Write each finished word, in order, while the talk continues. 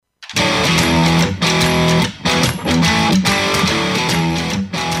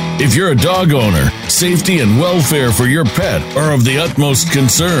If you're a dog owner, safety and welfare for your pet are of the utmost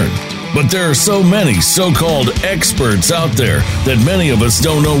concern. But there are so many so-called experts out there that many of us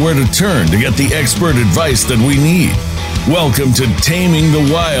don't know where to turn to get the expert advice that we need. Welcome to Taming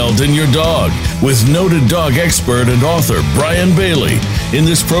the Wild in Your Dog with noted dog expert and author Bryan Bailey. In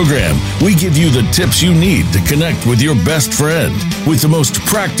this program, we give you the tips you need to connect with your best friend with the most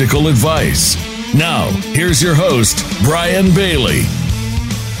practical advice. Now, here's your host, Bryan Bailey.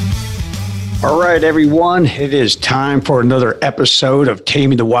 All right, everyone, it is time for another episode of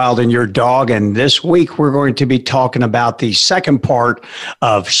Taming the Wild in Your Dog. And this week, we're going to be talking about the second part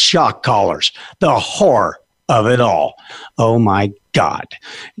of shock collars, the horror of it all. Oh, my God.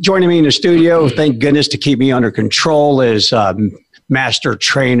 Joining me in the studio, thank goodness to keep me under control, is master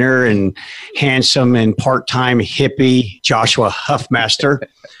trainer and handsome and part-time hippie, Joshua Huffmaster,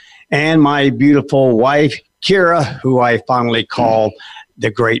 and my beautiful wife, Kira, who I fondly call the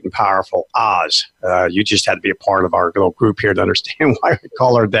great and powerful Oz. You just had to be a part of our little group here to understand why we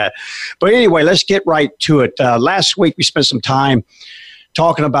call her that. But anyway, let's get right to it. Last week, we spent some time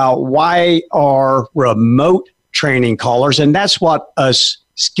talking about why are remote training collars, and that's what us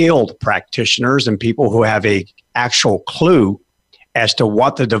skilled practitioners and people who have a actual clue as to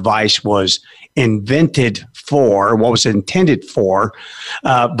what the device was invented for, what was intended for,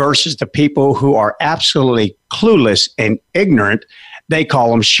 versus the people who are absolutely clueless and ignorant. They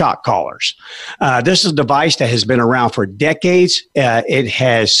call them shock collars. This is a device that has been around for decades. It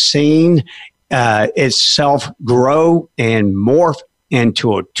has seen itself grow and morph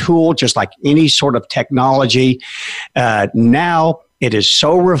into a tool just like any sort of technology. Now it is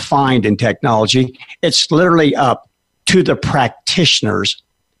so refined in technology, it's literally up to the practitioner's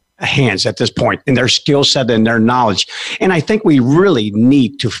hands at this point in their skill set and their knowledge. And I think we really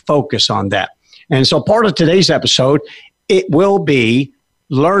need to focus on that. And so part of today's episode, it will be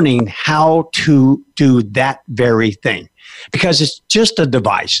learning how to do that very thing, because it's just a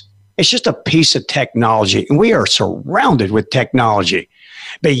device. It's just a piece of technology, and we are surrounded with technology.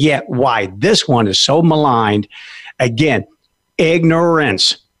 But yet why this one is so maligned, again,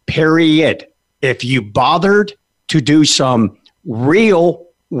 ignorance, period. If you bothered to do some real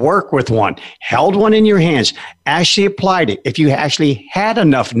work with one, held one in your hands, actually applied it, if you actually had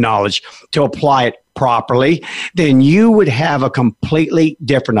enough knowledge to apply it properly, then you would have a completely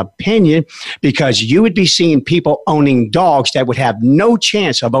different opinion, because you would be seeing people owning dogs that would have no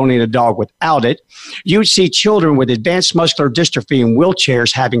chance of owning a dog without it. You would see children with advanced muscular dystrophy in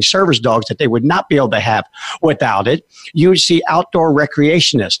wheelchairs having service dogs that they would not be able to have without it. You would see outdoor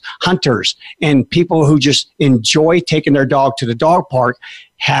recreationists, hunters, and people who just enjoy taking their dog to the dog park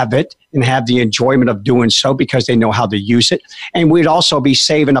have it and have the enjoyment of doing so because they know how to use it. And we'd also be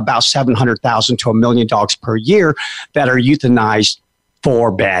saving about 700,000 to $1 million per year that are euthanized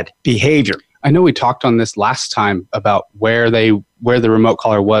for bad behavior. I know we talked on this last time about where the remote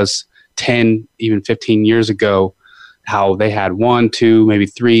collar was 10, even 15 years ago, how they had 1, 2, maybe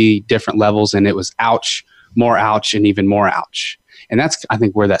 3 different levels, and it was ouch, more ouch, and even more ouch. And that's, I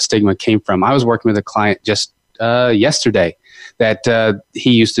think, where that stigma came from. I was working with a client just yesterday that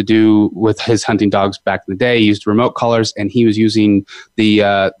he used to do with his hunting dogs back in the day. He used remote collars, and he was using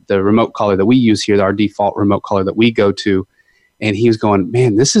the remote collar that we use here, our default remote collar that we go to. And he was going,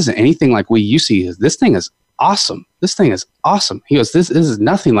 man, this isn't anything like we used to use. This thing is awesome. This thing is awesome. He goes, this is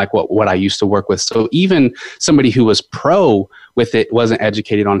nothing like what I used to work with. So even somebody who was pro with it wasn't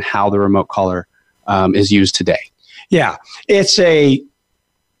educated on how the remote collar is used today. Yeah, it's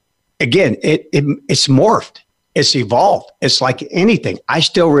morphed. It's evolved. It's like anything. I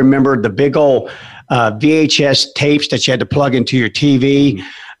still remember the big old VHS tapes that you had to plug into your TV.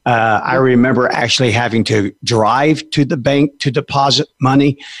 I remember actually having to drive to the bank to deposit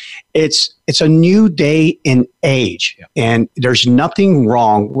money. It's a new day and age, and there's nothing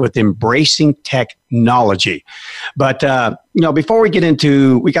wrong with embracing technology. But before we get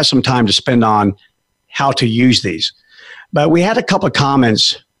into, we got some time to spend on how to use these. But we had a couple of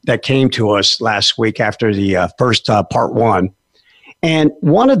comments that came to us last week after the first part one. And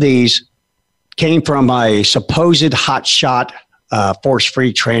one of these came from a supposed hotshot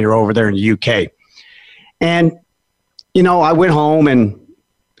force-free trainer over there in the UK. And, I went home and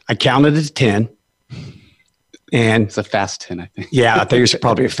I counted to 10. And it's a fast 10, I think. Yeah, I think it's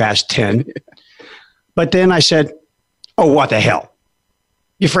probably a fast 10. But then I said, oh, what the hell?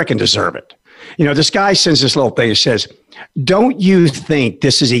 You freaking deserve it. This guy sends this little thing that says, don't you think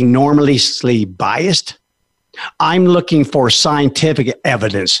this is enormously biased? I'm looking for scientific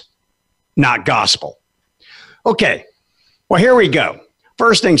evidence, not gospel. Okay, well, here we go.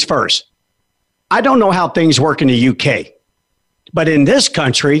 First things first. I don't know how things work in the UK, but in this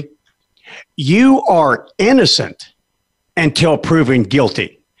country, You are innocent until proven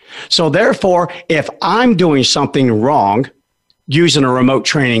guilty. So therefore, if I'm doing something wrong, using a remote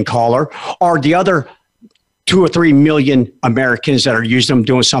training collar, or the other 2 or 3 million Americans that are using them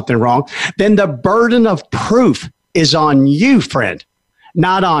doing something wrong, then the burden of proof is on you, friend,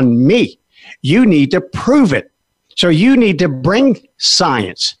 not on me. You need to prove it. So you need to bring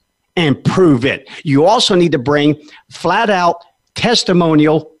science and prove it. You also need to bring flat out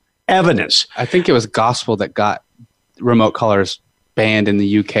testimonial evidence. I think it was gospel that got remote collars banned in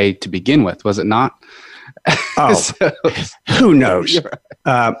the UK to begin with, was it not? Oh, who knows?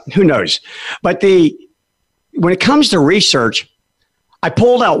 Who knows? But when it comes to research, I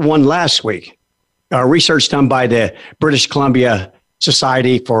pulled out one last week, research done by the British Columbia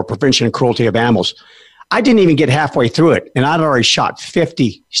Society for Prevention and Cruelty of Animals. I didn't even get halfway through it, and I'd already shot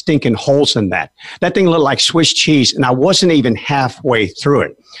 50 stinking holes in that. That thing looked like Swiss cheese, and I wasn't even halfway through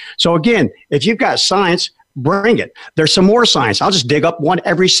it. So again, if you've got science, bring it. There's some more science. I'll just dig up one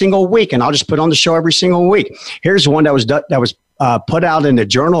every single week, and I'll just put on the show every single week. Here's one that was put out in the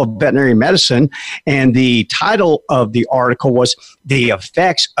Journal of Veterinary Medicine, and the title of the article was "The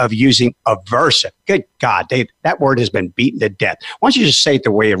Effects of Using Aversive." Good God, Dave, that word has been beaten to death. Why don't you just say it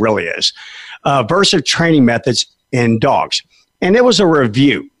the way it really is? Aversive training methods in dogs. And it was a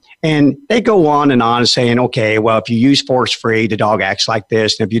review. And they go on and saying, okay, well, if you use force-free, the dog acts like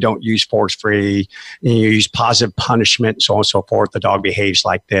this. And if you don't use force-free, and you use positive punishment, so on and so forth, the dog behaves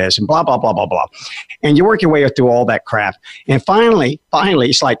like this, and blah, blah, blah, blah, blah. And you work your way through all that crap. And finally,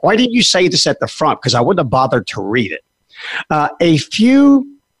 it's like, why didn't you say this at the front? Because I wouldn't have bothered to read it. A few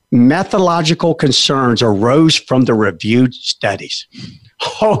methodological concerns arose from the reviewed studies.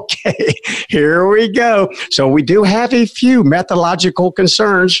 Okay, here we go. So we do have a few methodological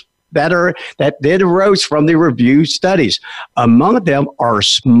concerns that did arose from the review studies. Among them are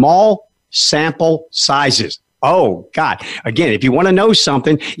small sample sizes. Oh, God. Again, if you want to know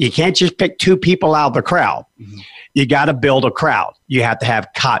something, you can't just pick 2 people out of the crowd. Mm-hmm. You got to build a crowd. You have to have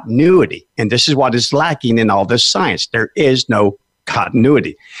continuity. And this is what is lacking in all this science. There is no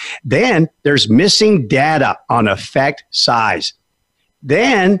continuity. Then there's missing data on effect size.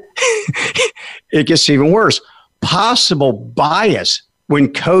 Then it gets even worse. Possible bias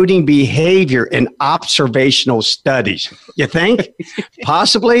when coding behavior in observational studies. You think?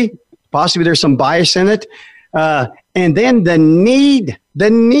 Possibly there's some bias in it. And then the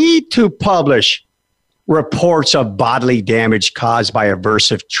need to publish reports of bodily damage caused by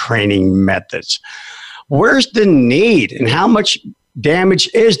aversive training methods. Where's the need and how much damage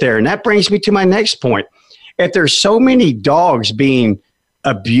is there? And that brings me to my next point. If there's so many dogs being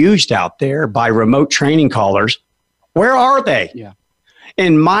abused out there by remote training collars, where are they? Yeah.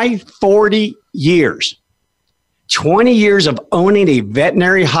 In my 40 years, 20 years of owning a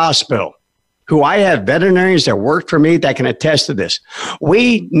veterinary hospital, who I have veterinarians that work for me that can attest to this,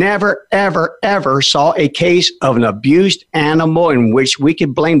 we never, ever, ever saw a case of an abused animal in which we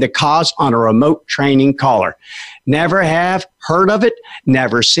could blame the cause on a remote training collar. Never have heard of it,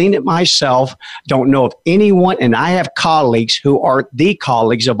 never seen it myself, don't know of anyone, and I have colleagues who are the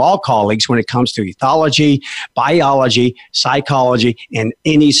colleagues of all colleagues when it comes to ethology, biology, psychology, and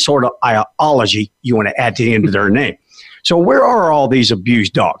any sort of iology you want to add to the end of their name. So where are all these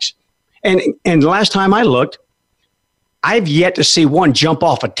abused dogs? And the last time I looked, I've yet to see one jump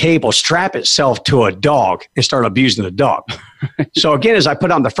off a table, strap itself to a dog, and start abusing the dog. So again, as I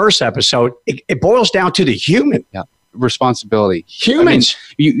put on the first episode, it boils down to the human. Yeah. Responsibility. Humans.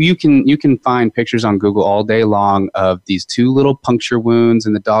 I mean, you can find pictures on Google all day long of these 2 little puncture wounds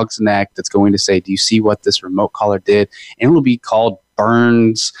in the dog's neck that's going to say, do you see what this remote collar did? And it'll be called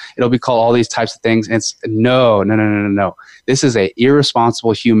burns. It'll be called all these types of things. And it's no. This is a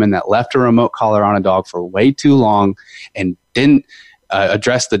irresponsible human that left a remote collar on a dog for way too long and didn't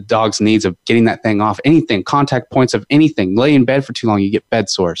address the dog's needs of getting that thing off. Anything, contact points of anything. Lay in bed for too long, you get bed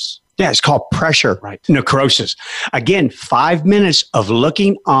sores. Yeah, it's called pressure necrosis. Again, 5 minutes of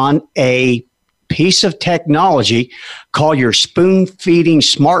looking on a piece of technology called your spoon-feeding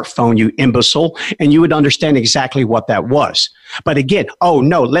smartphone, you imbecile, and you would understand exactly what that was. But again, oh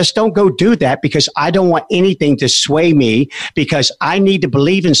no, let's don't go do that because I don't want anything to sway me because I need to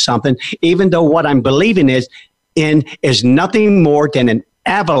believe in something, even though what I'm believing is nothing more than an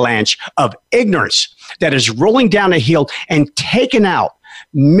avalanche of ignorance that is rolling down a hill and taking out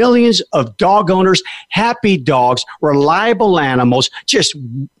millions of dog owners, happy dogs, reliable animals, just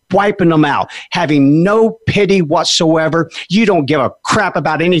wiping them out, having no pity whatsoever. You don't give a crap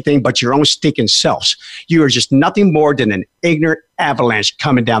about anything but your own stinking selves. You are just nothing more than an ignorant avalanche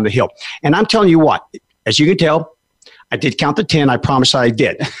coming down the hill. And I'm telling you what, as you can tell, I did count to 10. I promise I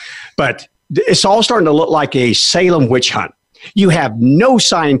did. But it's all starting to look like a Salem witch hunt. You have no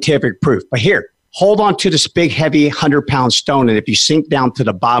scientific proof. But here, hold on to this big, heavy 100-pound stone, and if you sink down to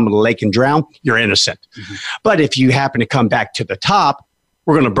the bottom of the lake and drown, you're innocent. Mm-hmm. But if you happen to come back to the top,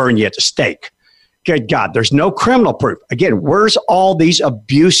 we're going to burn you at the stake. Good God, there's no criminal proof. Again, where's all these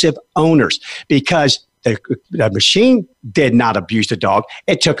abusive owners? Because the machine did not abuse the dog.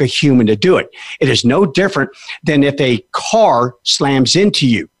 It took a human to do it. It is no different than if a car slams into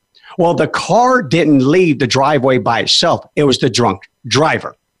you. Well, the car didn't leave the driveway by itself. It was the drunk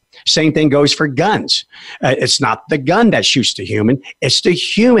driver. Same thing goes for guns. It's not the gun that shoots the human. It's the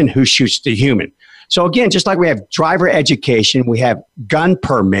human who shoots the human. So again, just like we have driver education, we have gun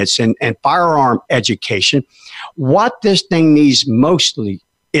permits and firearm education. What this thing needs mostly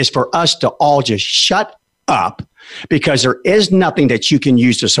is for us to all just shut up, because there is nothing that you can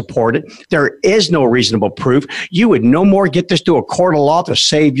use to support it. There is no reasonable proof. You would no more get this to a court of law to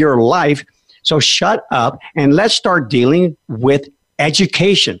save your life. So shut up and let's start dealing with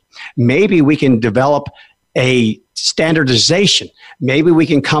education. Maybe we can develop a standardization. Maybe we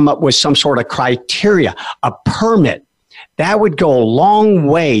can come up with some sort of criteria, a permit. That would go a long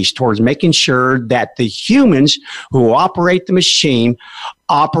ways towards making sure that the humans who operate the machine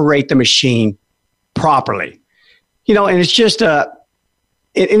properly. You know, and it's just, and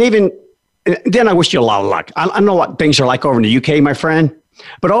even then I wish you a lot of luck. I know what things are like over in the UK, my friend,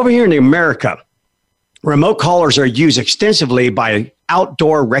 but over here in America, remote collars are used extensively by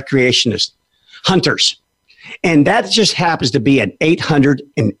outdoor recreationists, hunters. And that just happens to be an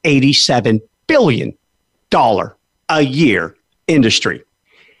 $887 billion a year industry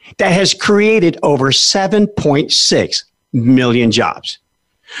that has created over 7.6 million jobs,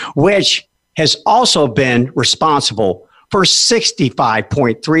 which has also been responsible for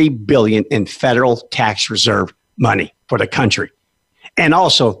 $65.3 billion in federal tax reserve money for the country, and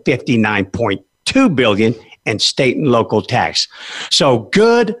also $59.2 billion in state and local tax. So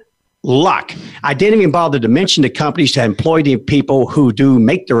good luck. I didn't even bother to mention the companies that employ the people who do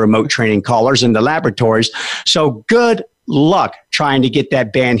make the remote training collars in the laboratories. So good luck trying to get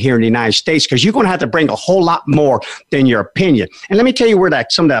that ban here in the United States, because you're going to have to bring a whole lot more than your opinion. And let me tell you where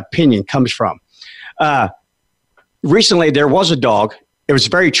some of that opinion comes from. Recently, there was a dog. It was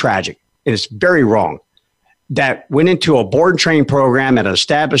very tragic. And it's very wrong. That went into a board and training program at an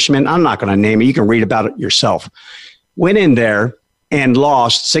establishment. I'm not going to name it. You can read about it yourself. Went in there and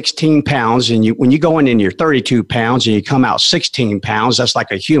lost 16 pounds. And when you go in and you're 32 pounds and you come out 16 pounds, that's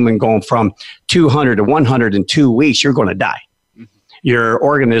like a human going from 200 to 100 in 2 weeks, you're going to die. Mm-hmm. Your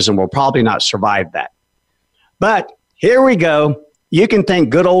organism will probably not survive that. But here we go. You can thank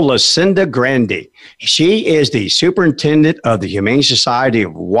good old Lucinda Grande. She is the superintendent of the Humane Society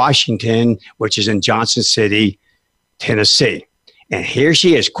of Washington, which is in Johnson City, Tennessee. And here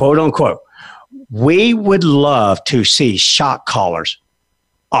she is, quote unquote, "We would love to see shock collars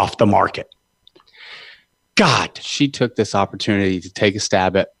off the market." God. She took this opportunity to take a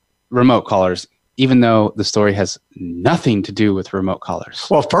stab at remote collars, even though the story has nothing to do with remote collars.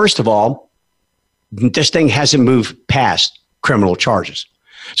 Well, first of all, this thing hasn't moved past criminal charges.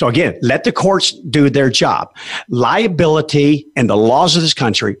 So again, let the courts do their job. Liability and the laws of this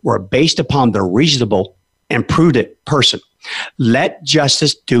country were based upon the reasonable and prudent person. Let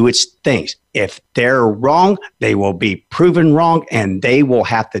justice do its things. If they're wrong, they will be proven wrong, and they will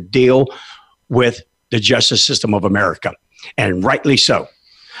have to deal with the justice system of America, and rightly so.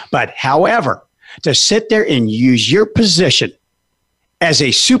 But however, to sit there and use your position as a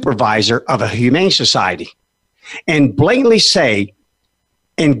supervisor of a humane society and blatantly say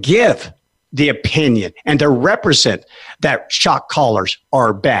and give the opinion and to represent that shock collars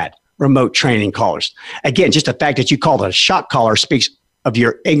are bad, remote training collars. Again, just the fact that you call it a shock collar speaks of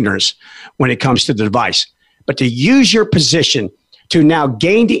your ignorance when it comes to the device. But to use your position to now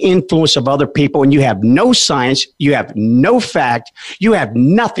gain the influence of other people, and you have no science, you have no fact, you have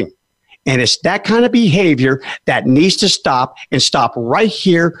nothing. And it's that kind of behavior that needs to stop, and stop right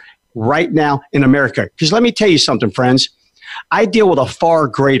here, right now in America. Because let me tell you something, friends. I deal with a far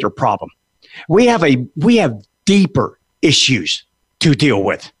greater problem. We have deeper issues to deal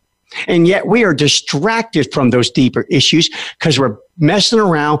with. And yet we are distracted from those deeper issues because we're messing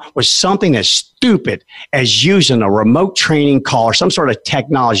around with something as stupid as using a remote training collar, some sort of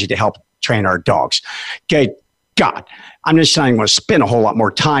technology to help train our dogs. Okay, God, I'm just saying I'm going to spend a whole lot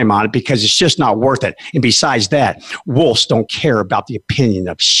more time on it because it's just not worth it. And besides that, wolves don't care about the opinion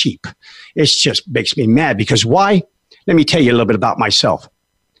of sheep. It just makes me mad because why? Let me tell you a little bit about myself.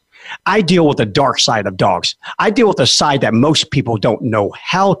 I deal with the dark side of dogs. I deal with the side that most people don't know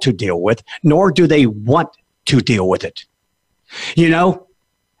how to deal with, nor do they want to deal with it. You know,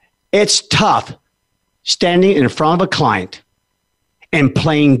 It's tough standing in front of a client and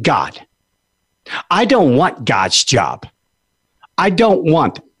playing God. I don't want God's job. I don't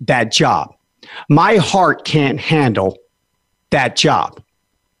want that job. My heart can't handle that job.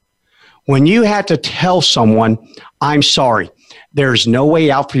 When you have to tell someone, I'm sorry, there's no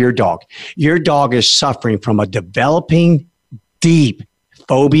way out for your dog. Your dog is suffering from a developing deep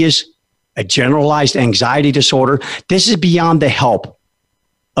phobias, a generalized anxiety disorder. This is beyond the help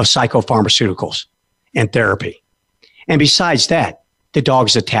of psychopharmaceuticals and therapy. And besides that, the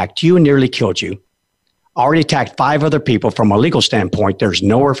dog's attacked you and nearly killed you. Already attacked 5 other people. From a legal standpoint, there's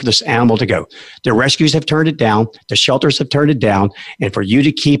nowhere for this animal to go. The rescues have turned it down. The shelters have turned it down. And for you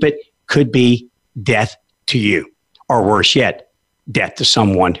to keep it could be death to you. Or worse yet, death to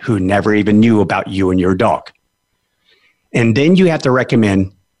someone who never even knew about you and your dog. And then you have to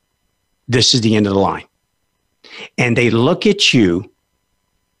recommend this is the end of the line. And they look at you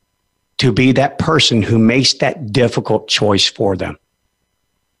to be that person who makes that difficult choice for them.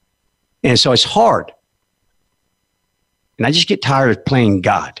 And so it's hard. And I just get tired of playing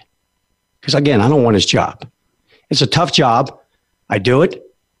God. Because again, I don't want his job. It's a tough job. I do it.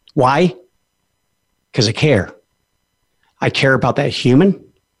 Why? Because I care. I care about that human.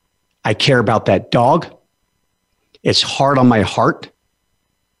 I care about that dog. It's hard on my heart.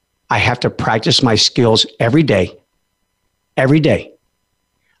 I have to practice my skills every day. Every day.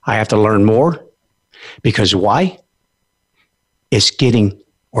 I have to learn more. Because why? It's getting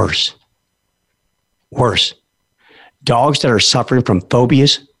worse. Worse. Dogs that are suffering from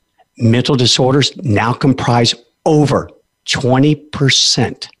phobias, mental disorders now comprise over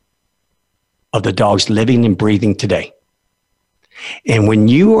 20% of the dogs living and breathing today. And when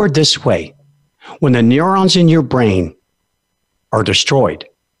you are this way, when the neurons in your brain are destroyed,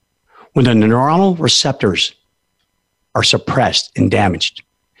 when the neuronal receptors are suppressed and damaged,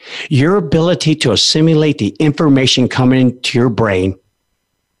 your ability to assimilate the information coming into your brain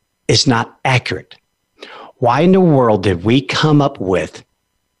is not accurate. Why in the world did we come up with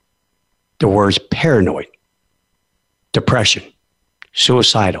the words paranoid, depression,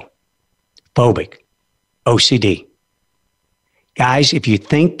 suicidal, phobic, OCD? Guys, if you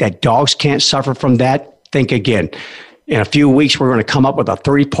think that dogs can't suffer from that, think again. In a few weeks, we're going to come up with a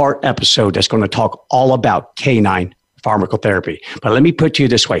 3-part episode that's going to talk all about canine pharmacotherapy. But let me put to you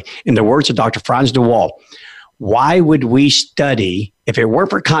this way. In the words of Dr. Franz de Waal, why would we study, if it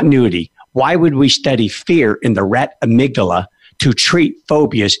weren't for continuity, why would we study fear in the rat amygdala to treat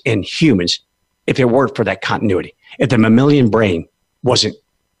phobias in humans if it weren't for that continuity, if the mammalian brain wasn't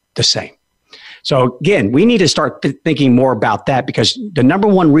the same? So again, we need to start thinking more about that, because the number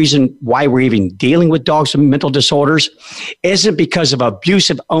one reason why we're even dealing with dogs with mental disorders isn't because of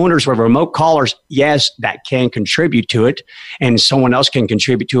abusive owners with remote collars. Yes, that can contribute to it, and someone else can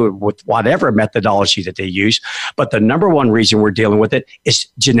contribute to it with whatever methodology that they use. But the number one reason we're dealing with it is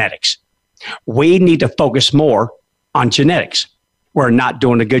genetics. We need to focus more on genetics. We're not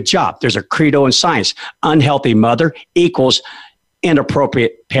doing a good job. There's a credo in science. Unhealthy mother equals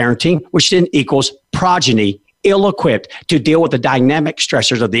inappropriate parenting, which then equals progeny ill-equipped to deal with the dynamic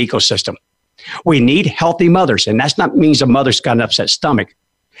stressors of the ecosystem. We need healthy mothers, and that's not means a mother's got an upset stomach.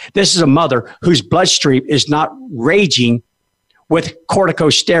 This is a mother whose bloodstream is not raging with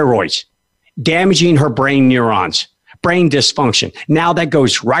corticosteroids, damaging her brain neurons, brain dysfunction. Now that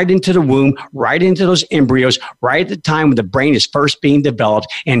goes right into the womb, right into those embryos, right at the time when the brain is first being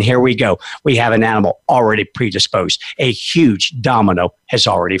developed. And here we go. We have an animal already predisposed. A huge domino has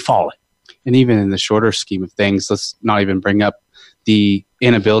already fallen. And even in the shorter scheme of things, let's not even bring up the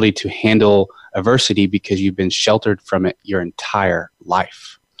inability to handle adversity because you've been sheltered from it your entire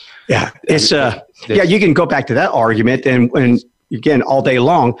life. Yeah, it's you can go back to that argument and again, all day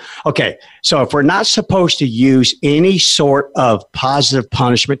long. Okay, so if we're not supposed to use any sort of positive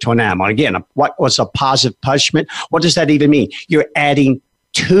punishment to an animal, again, what was a positive punishment? What does that even mean? You're adding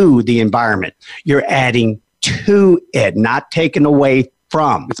to the environment. You're adding to it, not taking away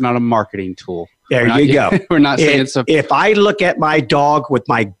from. It's not a marketing tool. There you go. We're not saying it's if I look at my dog with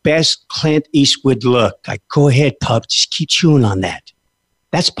my best Clint Eastwood look, like, go ahead, pup, just keep chewing on that.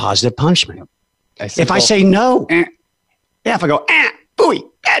 That's positive punishment. If I say no, if I go, booey,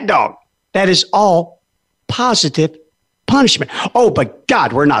 bad dog, that is all positive punishment. Oh, but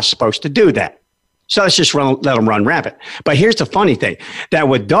God, we're not supposed to do that. So let's just let them run rampant. But here's the funny thing, that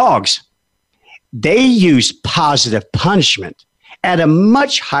with dogs, they use positive punishment at a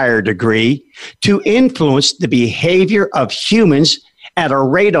much higher degree to influence the behavior of humans at a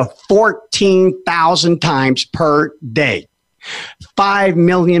rate of 14,000 times per day. 5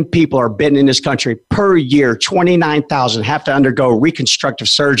 million people are bitten in this country per year. 29,000 have to undergo reconstructive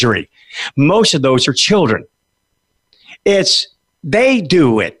surgery. Most of those are children. They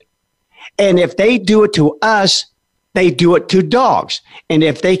do it. And if they do it to us, they do it to dogs. And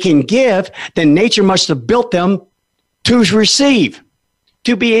if they can give, then nature must have built them to receive,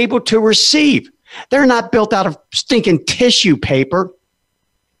 to be able to receive. They're not built out of stinking tissue paper.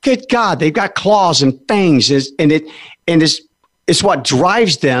 Good God, they've got claws and fangs, and it's what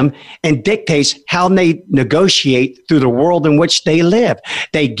drives them and dictates how they negotiate through the world in which they live.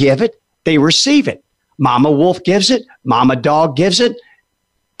 They give it, they receive it. Mama wolf gives it, mama dog gives it,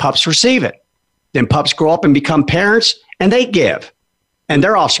 pups receive it. Then pups grow up and become parents, and they give, and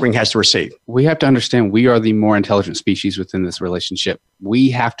their offspring has to receive. We have to understand we are the more intelligent species within this relationship. We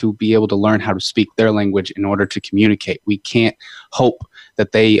have to be able to learn how to speak their language in order to communicate. We can't hope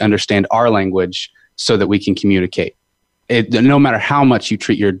that they understand our language so that we can communicate. No matter how much you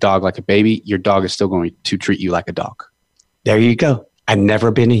treat your dog like a baby, your dog is still going to treat you like a dog. There you go. I've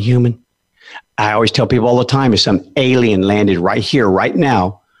never been a human. I always tell people all the time, if some alien landed right here, right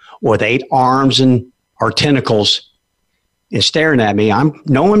now, with 8 arms or tentacles and staring at me,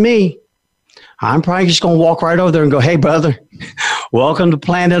 knowing me, I'm probably just going to walk right over there and go, hey, brother, welcome to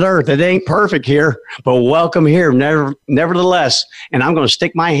planet Earth. It ain't perfect here, but welcome here nevertheless. And I'm going to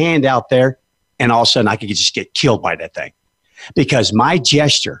stick my hand out there, and all of a sudden I could just get killed by that thing. Because my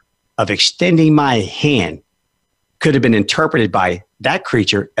gesture of extending my hand could have been interpreted by that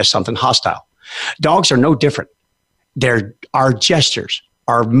creature as something hostile. Dogs are no different. They're our gestures,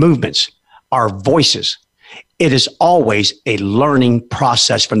 our movements, our voices. It is always a learning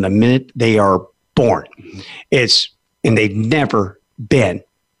process from the minute they are born. And they've never been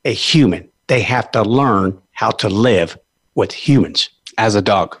a human. They have to learn how to live with humans. As a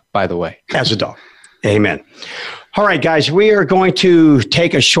dog, by the way. As a dog. Amen. All right, guys, we are going to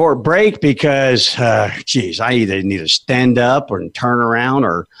take a short break because, I either need to stand up or turn around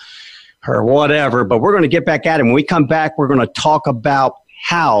or whatever, but we're going to get back at it. When we come back, we're going to talk about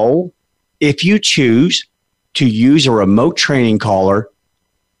how, if you choose to use a remote training collar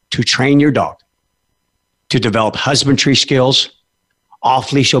to train your dog, to develop husbandry skills,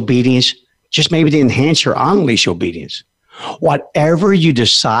 off-leash obedience, just maybe to enhance your on-leash obedience. Whatever you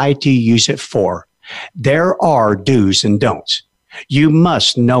decide to use it for, there are do's and don'ts. You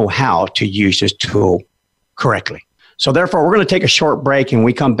must know how to use this tool correctly. So therefore, we're going to take a short break, and when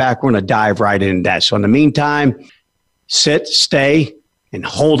we come back, we're going to dive right into that. So in the meantime, sit, stay, and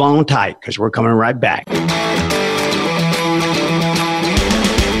hold on tight because we're coming right back.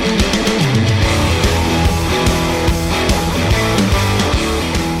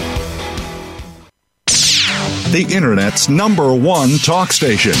 The Internet's #1 talk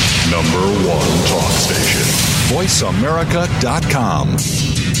station. #1 talk station. VoiceAmerica.com.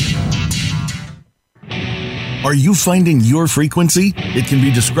 Are you finding your frequency? It can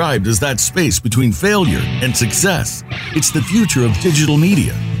be described as that space between failure and success. It's the future of digital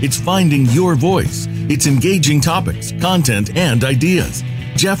media. It's finding your voice. It's engaging topics, content, and ideas.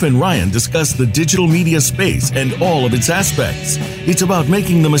 Jeff and Ryan discuss the digital media space and all of its aspects. It's about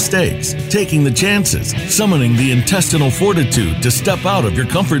making the mistakes, taking the chances, summoning the intestinal fortitude to step out of your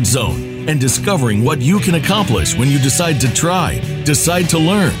comfort zone, and discovering what you can accomplish when you decide to try, decide to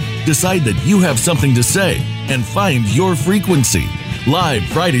learn, decide that you have something to say, and find your frequency. Live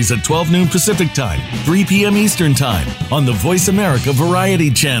Fridays at 12 noon Pacific Time, 3 p.m. Eastern Time on the Voice America Variety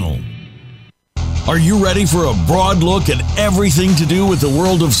Channel. Are you ready for a broad look at everything to do with the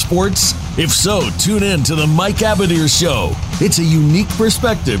world of sports? If so, tune in to the Mike Abadir Show. It's a unique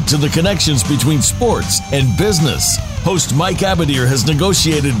perspective to the connections between sports and business. Host Mike Abadir has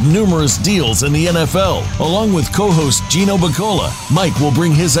negotiated numerous deals in the NFL. Along with co-host Gino Bacola, Mike will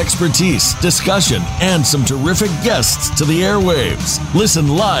bring his expertise, discussion, and some terrific guests to the airwaves. Listen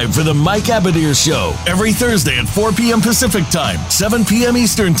live for the Mike Abadir Show every Thursday at 4 p.m. Pacific Time, 7 p.m.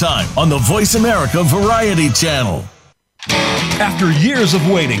 Eastern Time on the Voice America Variety Channel. After years of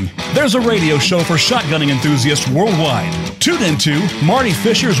waiting, there's a radio show for shotgunning enthusiasts worldwide. Tune into Marty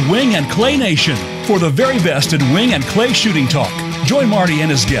Fisher's Wing and Clay Nation for the very best in wing and clay shooting talk. Join Marty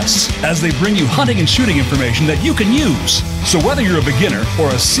and his guests as they bring you hunting and shooting information that you can use. So whether you're a beginner or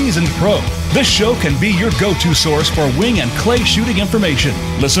a seasoned pro, this show can be your go-to source for wing and clay shooting information.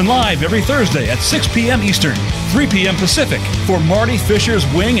 Listen live every Thursday at 6 p.m. Eastern, 3 p.m. Pacific for Marty Fisher's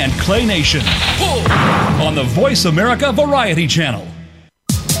Wing and Clay Nation on the Voice America Variety Channel.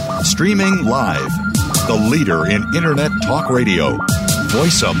 Streaming live. The leader in Internet talk radio.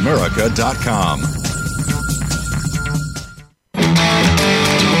 VoiceAmerica.com.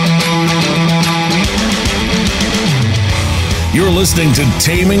 You're listening to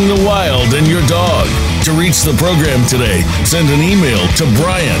Taming the Wild in Your Dog. To reach the program today, send an email to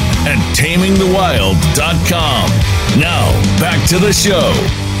Bryan at tamingthewild.com. Now, back to the show.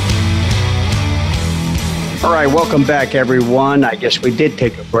 All right, welcome back, everyone. I guess we did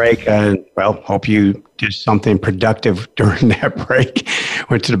take a break, and hope you did something productive during that break.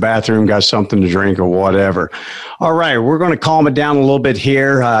 Went to the bathroom, got something to drink or whatever. All right, we're going to calm it down a little bit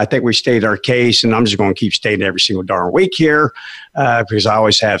here. I think we stated our case, and I'm just going to keep stating every single darn week here because I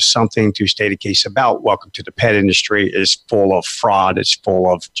always have something to state a case about. Welcome to the pet industry. It's full of fraud. It's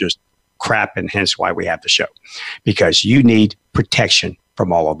full of just crap, and hence why we have the show, because you need protection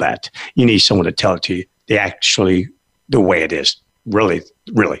from all of that. You need someone to tell it to you. Actually, the way it is, really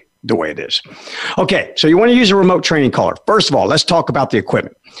the way it is. Okay, so you want to use a remote training collar. First of all, let's talk about the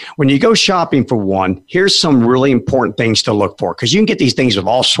equipment. When you go shopping for one, here's some really important things to look for, because you can get these things with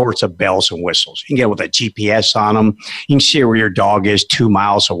all sorts of bells and whistles. You can get with a GPS on them. You can see where your dog is 2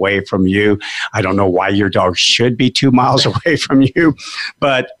 miles away from you. I don't know why your dog should be 2 miles away from you,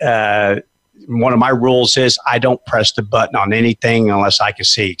 but one of my rules is I don't press the button on anything unless I can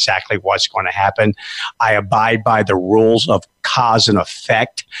see exactly what's going to happen. I abide by the rules of cause and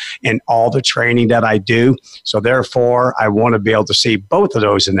effect in all the training that I do. So therefore, I want to be able to see both of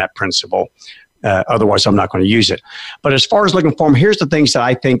those in that principle. Otherwise, I'm not going to use it. But as far as looking for them, here's the things that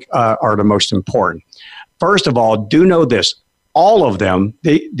I think are the most important. First of all, do know this. All of them,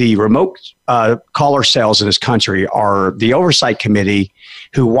 the remote collar sales in this country, are the oversight committee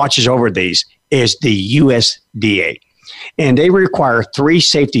who watches over these is the USDA. And they require 3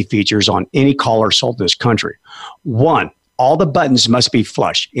 safety features on any collar sold in this country. 1, all the buttons must be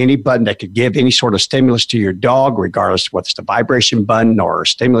flush. Any button that could give any sort of stimulus to your dog, regardless of whether it's the vibration button or a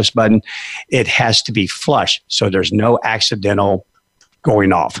stimulus button, it has to be flush so there's no accidental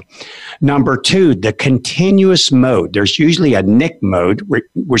going off. Number 2, the continuous mode. There's usually a nick mode,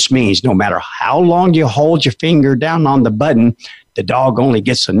 which means no matter how long you hold your finger down on the button, the dog only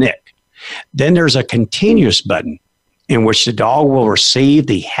gets a nick. Then there's a continuous button in which the dog will receive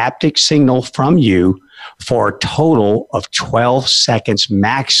the haptic signal from you for a total of 12 seconds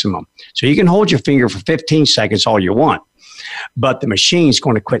maximum. So you can hold your finger for 15 seconds all you want, but the machine's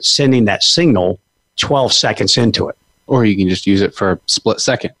going to quit sending that signal 12 seconds into it. Or you can just use it for a split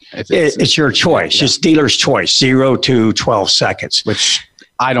second. It's your choice. Yeah. It's dealer's choice, 0 to 12 seconds. Which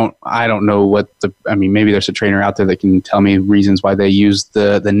I don't know maybe there's a trainer out there that can tell me reasons why they use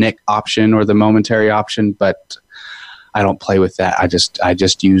the nick option or the momentary option, but I don't play with that. I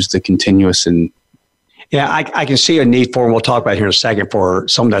just use the continuous. And yeah, I can see a need for, and we'll talk about it here in a second, for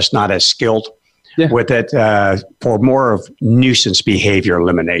someone that's not as skilled with it, for more of nuisance behavior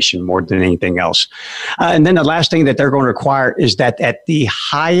elimination more than anything else. And then the last thing that they're going to require is that at the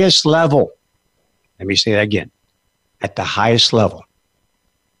highest level, let me say that again, at the highest level,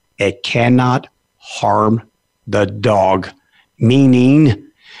 it cannot harm the dog,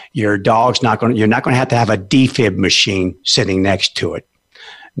 meaning your dog's you're not going to have a defib machine sitting next to it.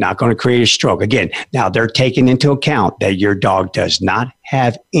 Not going to create a stroke. Again, now they're taking into account that your dog does not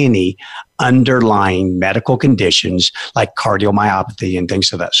have any underlying medical conditions like cardiomyopathy and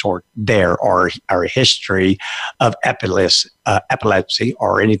things of that sort there, or a history of epilepsy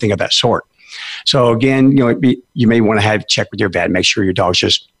or anything of that sort. So again, you may want to check with your vet, make sure your dog's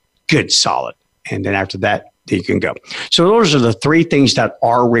just good, solid. And then after that, you can go. So those are the 3 things that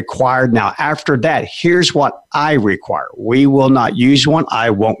are required. Now, after that, here's what I require. We will not use one.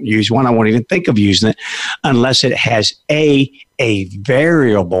 I won't use one. I won't even think of using it unless it has a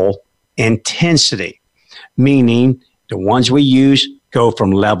variable intensity, meaning the ones we use go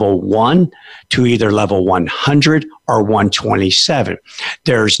from level 1 to either level 100 or 127.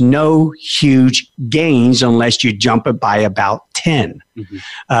 There's no huge gains unless you jump it by about 10. Mm-hmm.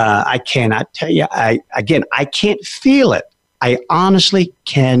 I cannot tell you. I can't feel it. I honestly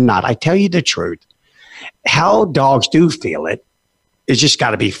cannot. I tell you the truth. How dogs do feel it, it's just got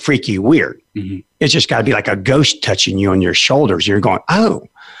to be freaky weird. Mm-hmm. It's just got to be like a ghost touching you on your shoulders. You're going, oh,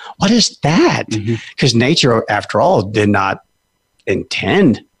 what is that? Because nature, after all, did not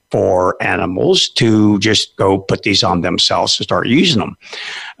intend for animals to just go put these on themselves and start using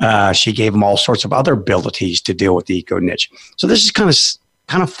them. She gave them all sorts of other abilities to deal with the eco niche. So this is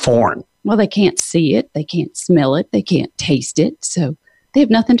kind of foreign. Well, they can't see it, they can't smell it, they can't taste it, so they have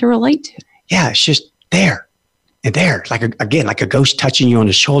nothing to relate to. Yeah, it's just there. And there, like a ghost touching you on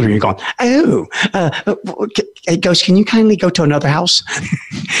the shoulder. And you're going, oh, hey, ghost, can you kindly go to another house?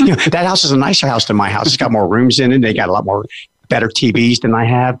 That house is a nicer house than my house. It's got more rooms in it. They got a lot more better TVs than I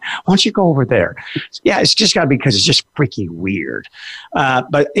have. Why don't you go over there? Yeah, it's just got to be because it's just freaky weird.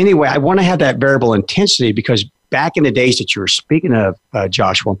 But anyway, I want to have that variable intensity because back in the days that you were speaking of,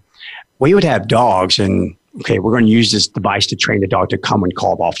 Joshua, we would have dogs and, okay, we're going to use this device to train the dog to come and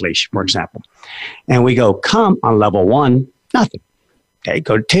call off leash, for example. And we go, come on level 1, nothing. Okay,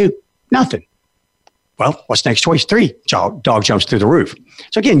 go to 2, nothing. Well, what's next choice? 3, dog jumps through the roof.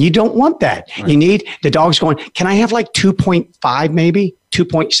 So again, you don't want that. Right. You need, the dog's going, can I have like 2.5 maybe,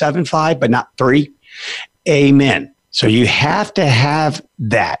 2.75, but not 3? Amen. So you have to have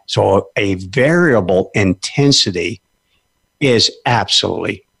that. So a variable intensity is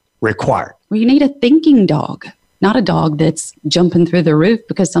absolutely required. Well, you need a thinking dog, not a dog that's jumping through the roof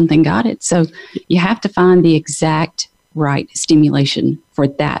because something got it. So you have to find the exact right stimulation for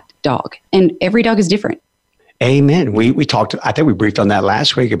that dog. And every dog is different. Amen. We talked, I think we briefed on that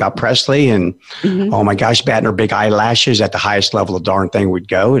last week about Presley and, oh my gosh, batting her big eyelashes at the highest level the darn thing would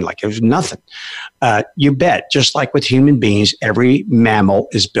go. And like, it was nothing. You bet. Just like with human beings, every mammal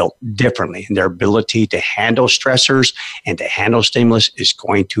is built differently and their ability to handle stressors and to handle stimulus is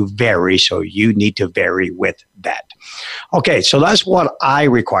going to vary. So you need to vary with that. Okay. So that's what I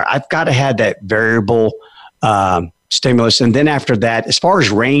require. I've got to have that variable, stimulus. And then after that, as far as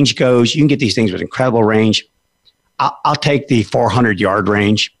range goes, you can get these things with incredible range. I'll take the 400-yard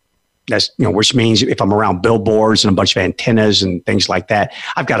range. That's, which means if I'm around billboards and a bunch of antennas and things like that,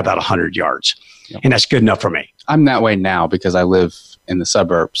 I've got about 100 yards. Yep. And that's good enough for me. I'm that way now because I live in the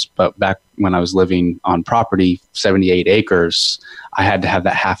suburbs. But back when I was living on property, 78 acres, I had to have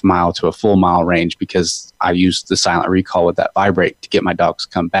that half mile to a full mile range because I used the silent recall with that vibrate to get my dogs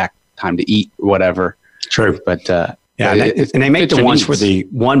to come back, time to eat, whatever. True. But yeah, and they make the ones for the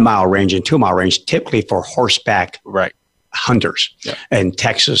 1 mile range and 2 mile range typically for horseback hunters. Yep. In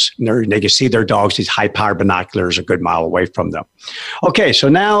Texas, they can see their dogs. These high-powered binoculars a good mile away from them. Okay, so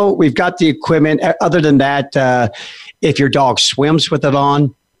now we've got the equipment. Other than that, if your dog swims with it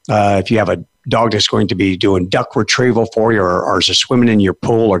on, if you have a dog that's going to be doing duck retrieval for you or is swimming in your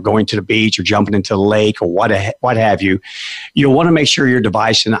pool or going to the beach or jumping into the lake or what have you, you'll want to make sure your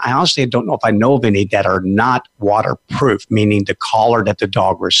device, and I honestly don't know if I know of any that are not waterproof, meaning the collar that the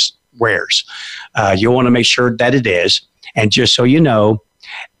dog wears. You'll want to make sure that it is. And just so you know,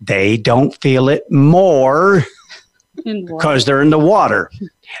 they don't feel it more because they're in the water.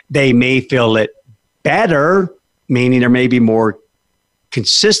 They may feel it better, meaning there may be more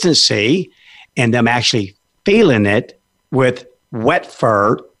consistency and them actually feeling it with wet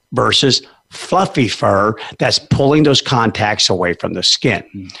fur versus fluffy fur that's pulling those contacts away from the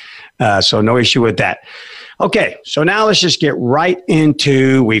skin. So no issue with that. Okay, so now let's just get right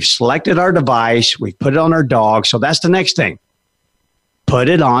into, we've selected our device, we've put it on our dog, so that's the next thing. Put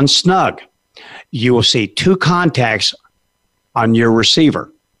it on snug. You will see 2 contacts on your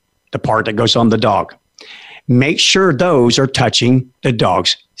receiver, the part that goes on the dog. Make sure those are touching the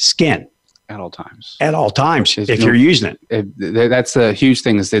dog's skin. At all times. At all times, if you're using it. That's a huge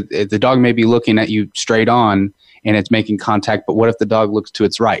thing, is that the dog may be looking at you straight on and it's making contact, but what if the dog looks to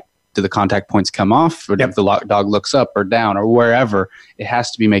its right? Do the contact points come off? Or if the dog looks up or down or wherever, it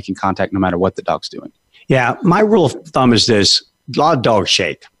has to be making contact no matter what the dog's doing. Yeah, my rule of thumb is this. A lot of dogs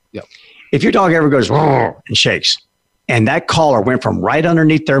shake. Yep. If your dog ever goes and shakes, and that collar went from right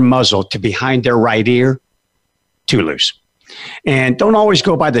underneath their muzzle to behind their right ear, too loose. And don't always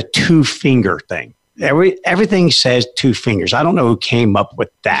go by the 2-finger thing. Everything says 2 fingers. I don't know who came up with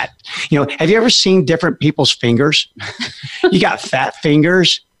that. Have you ever seen different people's fingers? You got fat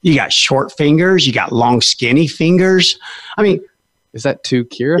fingers. You got short fingers. You got long, skinny fingers. I mean, is that 2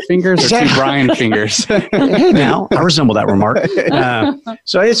 Kira fingers or 2 Bryan fingers? Hey, now, I resemble that remark.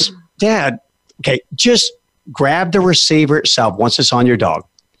 So it's, Dad, okay, just grab the receiver itself once it's on your dog.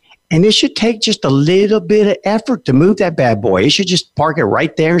 And it should take just a little bit of effort to move that bad boy. It should just park it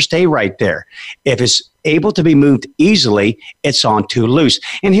right there and stay right there. If it's able to be moved easily, it's on too loose.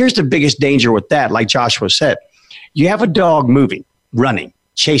 And here's the biggest danger with that, like Joshua said. You have a dog moving, running,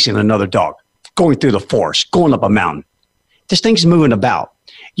 chasing another dog, going through the forest, going up a mountain. This thing's moving about.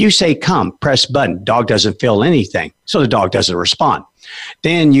 You say, come, press button. Dog doesn't feel anything, so the dog doesn't respond.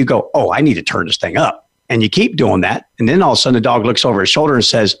 Then you go, oh, I need to turn this thing up. And you keep doing that. And then all of a sudden the dog looks over his shoulder and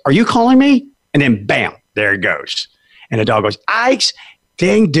says, are you calling me? And then bam, there it goes. And the dog goes, Ikes,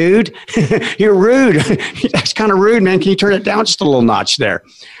 dang, dude, you're rude. That's kind of rude, man. Can you turn it down just a little notch there?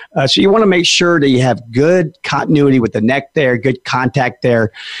 So you want to make sure that you have good continuity with the neck there, good contact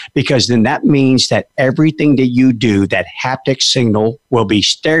there, because then that means that everything that you do, that haptic signal will be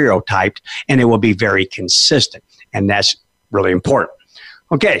stereotyped and it will be very consistent. And that's really important.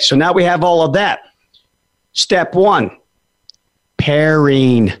 Okay, so now we have all of that. Step 1,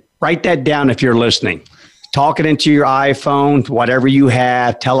 pairing. Write that down if you're listening. Talk it into your iPhone, whatever you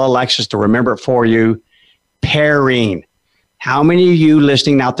have. Tell Alexis to remember it for you. pairing. How many of you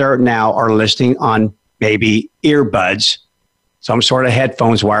listening out there now are listening on maybe earbuds, some sort of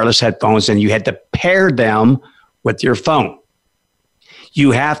headphones, wireless headphones, and you had to pair them with your phone?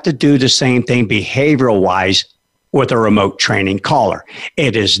 You have to do the same thing behavioral wise with a remote training collar.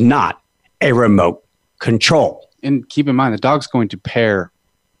 It is not a remote control. And keep in mind, the dog's going to pair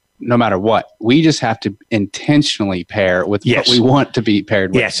no matter what. We just have to intentionally pair with what we want to be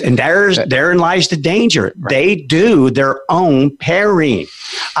paired with. Yes, and therein lies the danger. Right. They do their own pairing.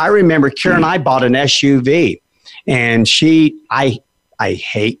 I remember Kira and I bought an SUV, and I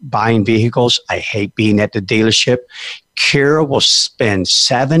hate buying vehicles. I hate being at the dealership. Kira will spend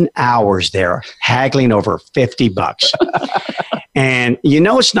 7 hours there haggling over $50. And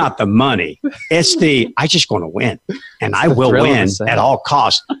it's not the money. It's I just going to win. And I will win at all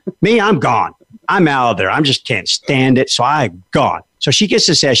costs. Me, I'm gone. I'm out of there. I just can't stand it. So I'm gone. So she gets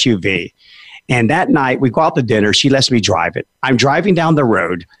this SUV. And that night we go out to dinner. She lets me drive it. I'm driving down the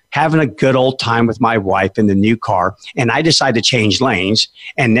road, having a good old time with my wife in the new car. And I decide to change lanes.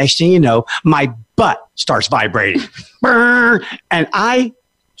 And next thing you know, my butt starts vibrating. And I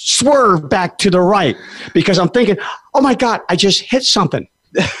swerve back to the right because I'm thinking, oh my God, I just hit something.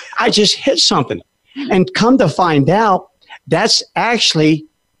 I just hit something. And come to find out, that's actually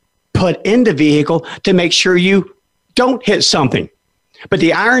put in the vehicle to make sure you don't hit something. But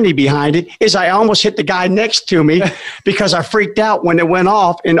the irony behind it is I almost hit the guy next to me because I freaked out when it went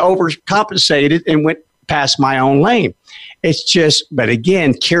off and overcompensated and went past my own lane. It's just, but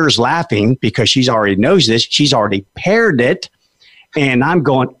again, Kira's laughing because she's already knows this. She's already paired it. And I'm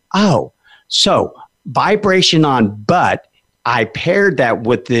going, oh, so vibration on butt, I paired that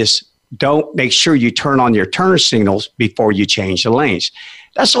with this, don't make sure you turn on your turn signals before you change the lanes.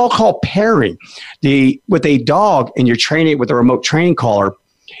 That's all called pairing. With a dog and you're training it with a remote training collar,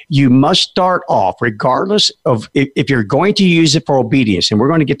 you must start off, regardless of if you're going to use it for obedience, and we're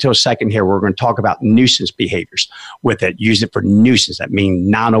going to get to a second here, we're going to talk about nuisance behaviors with it, use it for nuisance, that means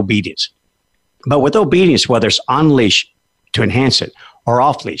non-obedience. But with obedience, whether it's on leash to enhance it or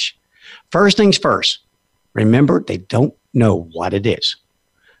off leash, first things first, remember they don't know what it is.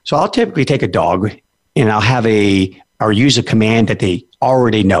 So I'll typically take a dog and I'll use a command that they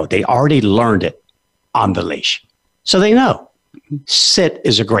already know. They already learned it on the leash. So they know. Sit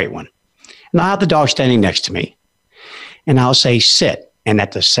is a great one. And I'll have the dog standing next to me and I'll say sit. And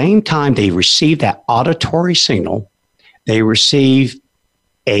at the same time they receive that auditory signal, they receive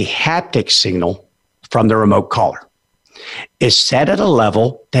a haptic signal from the remote collar. It's set at a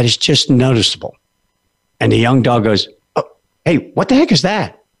level that is just noticeable. And the young dog goes, oh, hey, what the heck is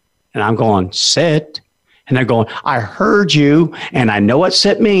that? And I'm going, sit. And they're going, I heard you, and I know what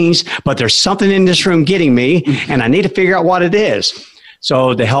sit means, but there's something in this room getting me, and I need to figure out what it is.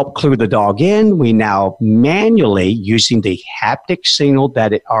 So to help clue the dog in, we now manually, using the haptic signal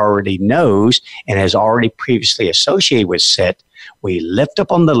that it already knows and has already previously associated with sit, we lift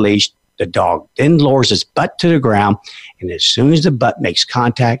up on the leash. The dog then lowers its butt to the ground, and as soon as the butt makes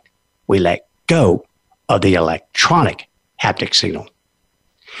contact, we let go of the electronic haptic signal.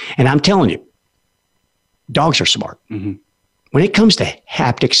 And I'm telling you, dogs are smart. Mm-hmm. When it comes to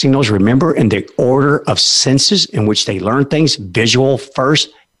haptic signals, remember in the order of senses in which they learn things, visual first,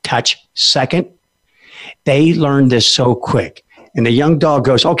 touch second, they learn this so quick. And the young dog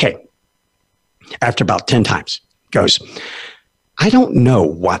goes, okay, after about 10 times, goes, I don't know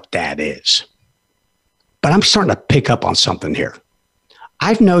what that is, but I'm starting to pick up on something here.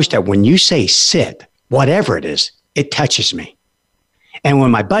 I've noticed that when you say sit, whatever it is, it touches me. And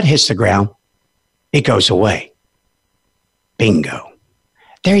when my butt hits the ground, it goes away. Bingo.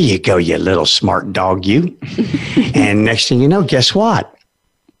 There you go, you little smart dog, you. And next thing you know, guess what?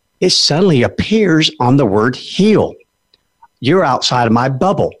 It suddenly appears on the word heel. You're outside of my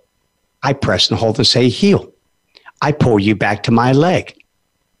bubble. I press and hold and say heel. I pull you back to my leg.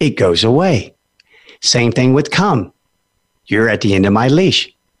 It goes away. Same thing with come. You're at the end of my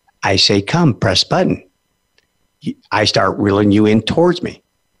leash. I say come, press button. I start reeling you in towards me.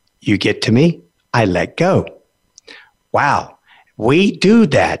 You get to me, I let go. Wow. We do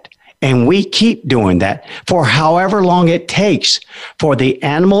that, and we keep doing that for however long it takes for the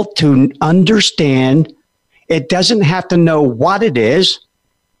animal to understand. It doesn't have to know what it is.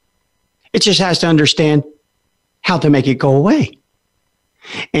 It just has to understand how to make it go away.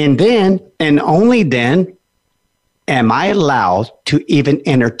 And then, and only then, am I allowed to even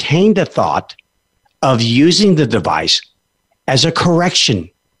entertain the thought of using the device as a correction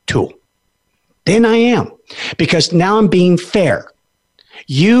tool. Then I am, because now I'm being fair.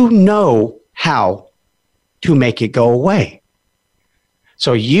 You know how to make it go away.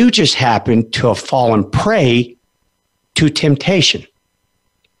 So you just happen to have fallen prey to temptation,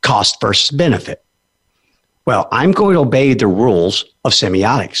 cost versus benefit. Well, I'm going to obey the rules of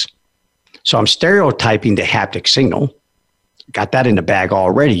semiotics. So I'm stereotyping the haptic signal. Got that in the bag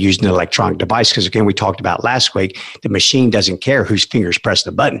already using the electronic device because, again, we talked about last week, the machine doesn't care whose fingers press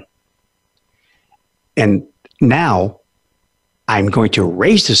the button. And now I'm going to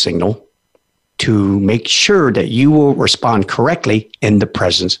raise the signal to make sure that you will respond correctly in the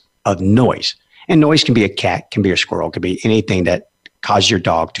presence of noise. And noise can be a cat, can be a squirrel, can be anything that causes your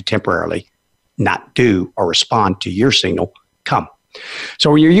dog to temporarily not do or respond to your signal. Come.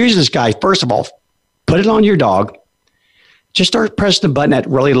 So when you're using this guy, first of all, put it on your dog. Just start pressing the button at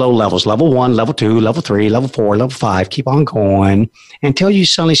really low levels, level 1, level 2, level 3, level 4, level 5. Keep on going until you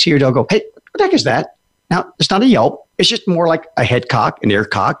suddenly see your dog go, hey, what the heck is that? Now, it's not a yelp. It's just more like a head cock, an ear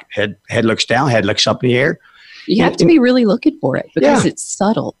cock. Head looks down, head looks up in the air. You have to be really looking for it because it's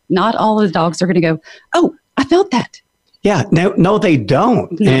subtle. Not all the dogs are going to go, oh, I felt that. Yeah, no, they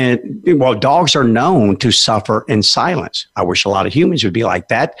don't. No. And well, dogs are known to suffer in silence. I wish a lot of humans would be like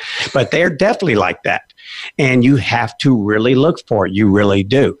that, but they're definitely like that. And you have to really look for it. You really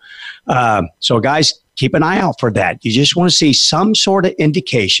do. So guys, keep an eye out for that. You just want to see some sort of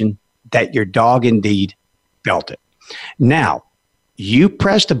indication that your dog indeed felt it. Now, you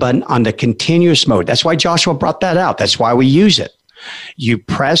press the button on the continuous mode. That's why Joshua brought that out. That's why we use it. You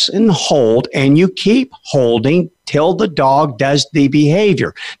press and hold, and you keep holding till the dog does the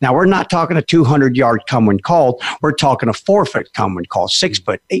behavior. Now, we're not talking a 200-yard come when called. We're talking a 4-foot come when called, 6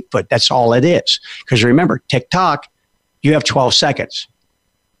 foot, 8 foot. That's all it is. Because remember, TikTok, you have 12 seconds.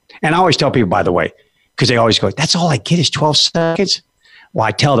 And I always tell people, by the way, because they always go, that's all I get is 12 seconds. Well,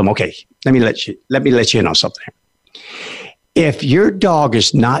 I tell them, okay, let me let you in on something. If your dog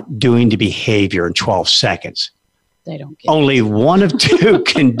is not doing the behavior in 12 seconds, they don't get only it. One of two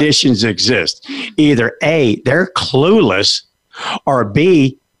conditions exist. Either A, they're clueless, or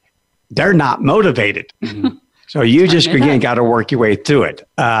B, they're not motivated. Mm-hmm. So you just, again, got to work your way through it.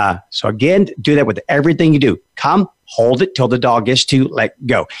 So again, do that with everything you do. Come, hold it till the dog gets to let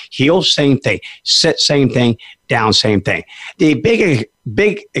go. Heel, same thing. Sit, same thing. Down, same thing. The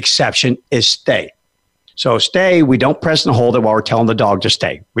big exception is stay. So stay, we don't press and hold it while we're telling the dog to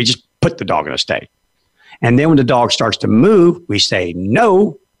stay. We just put the dog in a stay. And then when the dog starts to move, we say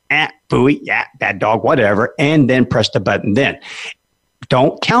no, phooey, yeah, bad dog, whatever, and then press the button then.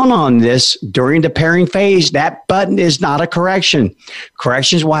 Don't count on this during the pairing phase. That button is not a correction.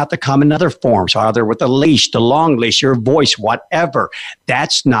 Corrections will have to come in other forms, either with a leash, the long leash, your voice, whatever.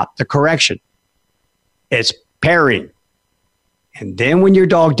 That's not the correction. It's pairing. And then when your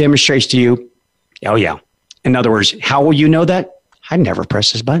dog demonstrates to you, oh yeah. In other words, how will you know that? I never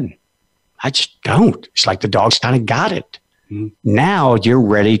press this button. I just don't. It's like the dog's kind of got it. Mm-hmm. Now you're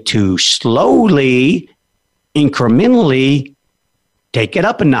ready to slowly, incrementally take it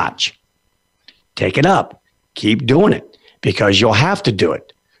up a notch. Take it up. Keep doing it because you'll have to do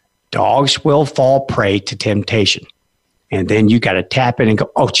it. Dogs will fall prey to temptation. And then you got to tap in and go,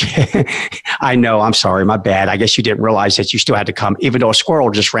 oh, I know, I'm sorry, my bad. I guess you didn't realize that you still had to come, even though a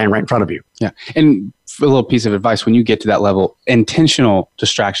squirrel just ran right in front of you. Yeah. And a little piece of advice, when you get to that level, intentional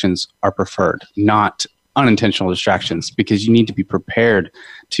distractions are preferred, not unintentional distractions, because you need to be prepared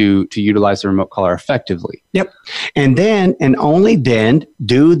to utilize the remote collar effectively. Yep. And then, and only then,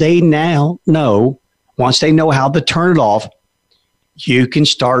 do they now know, once they know how to turn it off, you can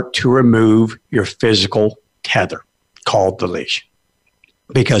start to remove your physical tether, called the leash,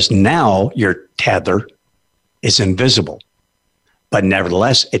 because now your tether is invisible, but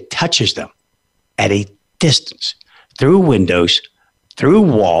nevertheless, it touches them at a distance, through windows, through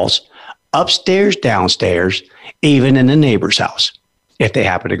walls, upstairs, downstairs, even in the neighbor's house, if they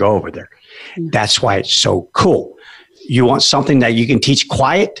happen to go over there. That's why it's so cool. You want something that you can teach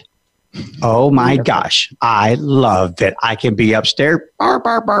quiet? Oh my gosh, I love that I can be upstairs, bark,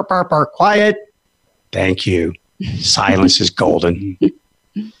 bark, bark, bark, bark, quiet. Thank you. Silence is golden.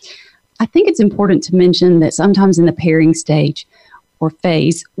 I think it's important to mention that sometimes in the pairing stage or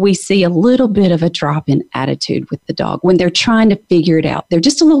phase, we see a little bit of a drop in attitude with the dog when they're trying to figure it out. They're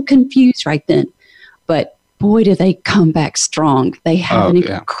just a little confused right then. But boy, do they come back strong. They have an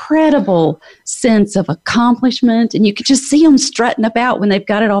incredible sense of accomplishment, and you can just see them strutting about when they've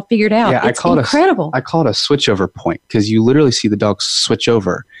got it all figured out. Yeah, it's incredible. I call it a switchover point because you literally see the dog switch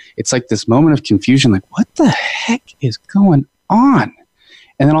over. It's like this moment of confusion, like, what the heck is going on?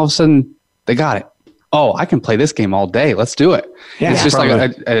 And then all of a sudden, they got it. oh, I can play this game all day. Let's do it. Yeah, it's just like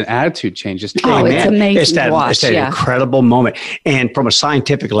an attitude change. Just it's amazing. It's that incredible moment. And from a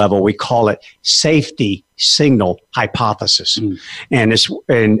scientific level, we call it safety signal hypothesis. And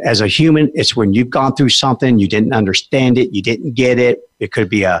as a human, it's when you've gone through something, you didn't understand it, you didn't get it. It could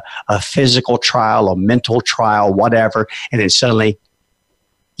be a physical trial, a mental trial, whatever. And then suddenly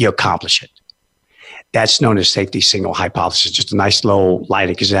you accomplish it. That's known as safety signal hypothesis. Just a nice little light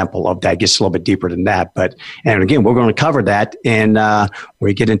example of that. It gets a little bit deeper than that. And again, we're going to cover that. And when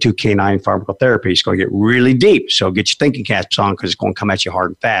we get into canine pharmacotherapy, it's going to get really deep. So get your thinking caps on because it's going to come at you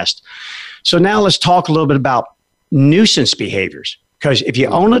hard and fast. So now let's talk a little bit about nuisance behaviors. Because if you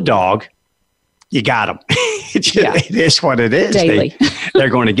own a dog, you got them. It is what it is. Daily. They're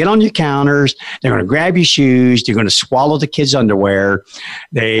going to get on your counters. They're going to grab your shoes. They're going to swallow the kids' underwear.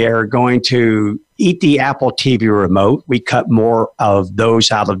 They are going to eat the Apple TV remote. We cut more of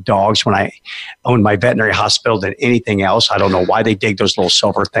those out of dogs when I owned my veterinary hospital than anything else. I don't know why they dig those little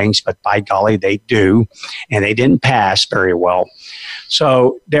silver things, but by golly, they do. And they didn't pass very well.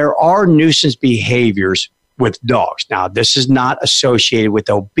 So there are nuisance behaviors with dogs. Now, this is not associated with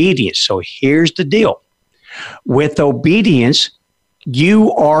obedience. So here's the deal. With obedience,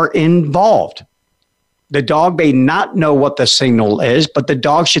 you are involved. The dog may not know what the signal is, but the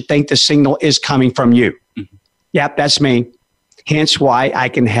dog should think the signal is coming from you. Mm-hmm. Yep, that's me. Hence why I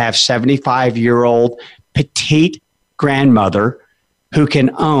can have 75-year-old petite grandmother who can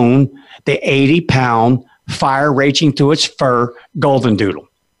own the 80-pound, fire raging through its fur golden doodle.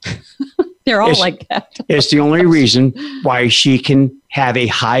 They're all like that. It's the only reason why she can have a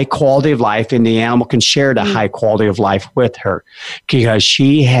high quality of life and the animal can share the high quality of life with her because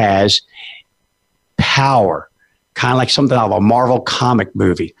she has power, kind of like something out of a Marvel comic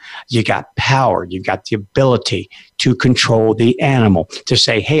movie. You got power. You got the ability to control the animal, to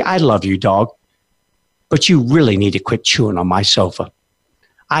say, hey, I love you, dog, but you really need to quit chewing on my sofa.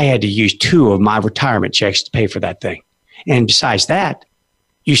 I had to use 2 of my retirement checks to pay for that thing. And besides that,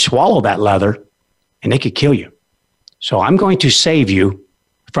 you swallow that leather and it could kill you. So I'm going to save you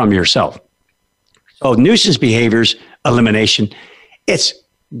from yourself. So nuisance behaviors elimination, it's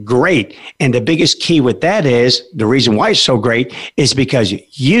great. And the biggest key with that is, the reason why it's so great is because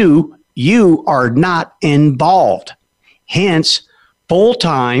you are not involved. Hence,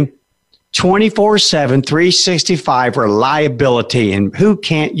 full-time, 24/7, 365 reliability. And who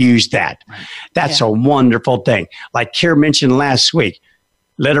can't use that? That's a wonderful thing. Like Kira mentioned last week,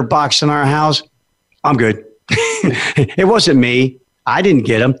 litter box in our house, I'm good. It wasn't me. I didn't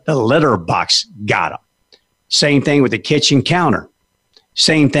get them. The litter box got them. Same thing with the kitchen counter.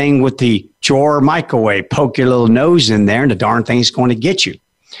 Same thing with the drawer microwave. Poke your little nose in there and the darn thing's going to get you.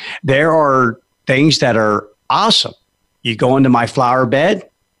 There are things that are awesome. You go into my flower bed,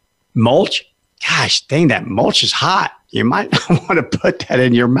 mulch. Gosh, dang, that mulch is hot. You might want to put that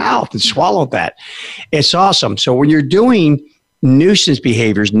in your mouth and swallow that. It's awesome. So when you're doing nuisance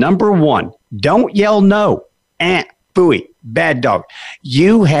behaviors, number 1, don't yell no. Booey, bad dog.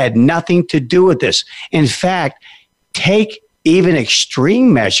 You had nothing to do with this. In fact, take even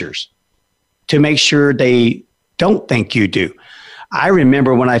extreme measures to make sure they don't think you do. I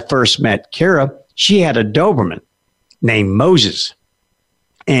remember when I first met Kira, she had a Doberman named Moses.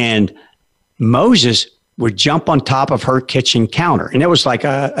 And Moses would jump on top of her kitchen counter. And it was like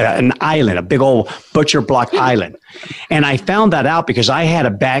an island, a big old butcher block island. And I found that out because I had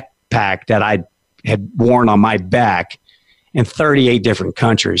a backpack that I had worn on my back in 38 different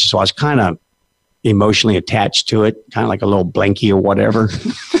countries. So I was kind of emotionally attached to it, kind of like a little blankie or whatever.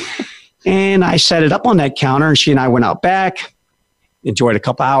 And I set it up on that counter, and she and I went out back, enjoyed a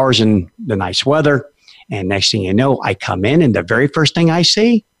couple hours in the nice weather. And next thing you know, I come in, and the very first thing I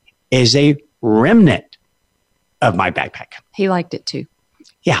see is a remnant of my backpack. He liked it too.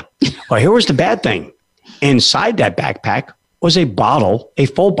 Yeah. Well, here was the bad thing. Inside that backpack was a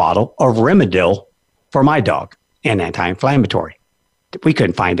full bottle of Rimadyl for my dog, an anti-inflammatory. We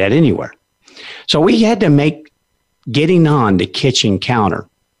couldn't find that anywhere. So we had to make getting on the kitchen counter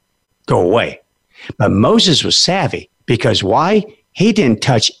go away. But Moses was savvy because why? He didn't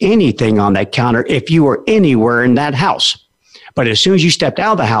touch anything on that counter if you were anywhere in that house. But as soon as you stepped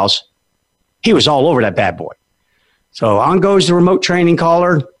out of the house, he was all over that bad boy. So on goes the remote training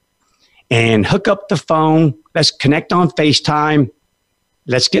collar and hook up the phone. Let's connect on FaceTime.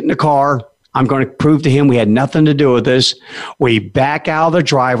 Let's get in the car. I'm going to prove to him we had nothing to do with this. We back out of the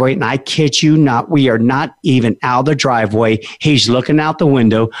driveway, and I kid you not, we are not even out of the driveway. He's looking out the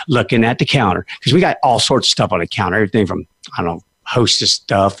window, looking at the counter, because we got all sorts of stuff on the counter, everything from, I don't know, Hostess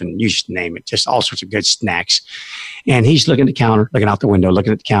stuff, and you just name it, just all sorts of good snacks. And he's looking at the counter, looking out the window,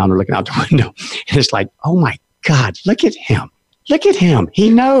 looking at the counter, looking out the window. And it's like, oh my God, look at him. Look at him. He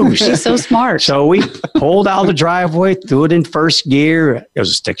knows. He's so smart. So we pulled out of the driveway, threw it in first gear. It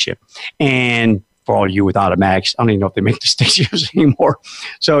was a stick shift. And for all you with automatics, I don't even know if they make the stick shifts anymore.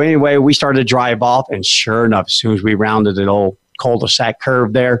 So anyway, we started to drive off. And sure enough, as soon as we rounded an old cul-de-sac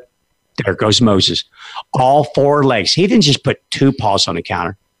curve there goes Moses. All four legs. He didn't just put two paws on the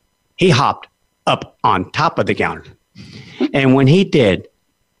counter. He hopped up on top of the counter. And when he did,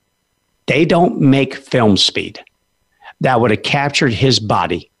 they don't make film speed that would have captured his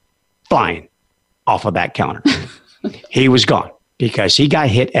body flying off of that counter. He was gone because he got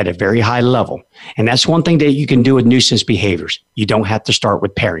hit at a very high level. And that's one thing that you can do with nuisance behaviors. You don't have to start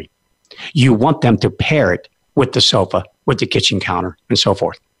with pairing. You want them to pair it with the sofa, with the kitchen counter, and so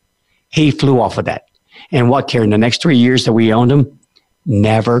forth. He flew off of that. And what, Karen, the next 3 years that we owned him,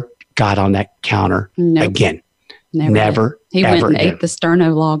 never got on that counter again. Never. He went and ate the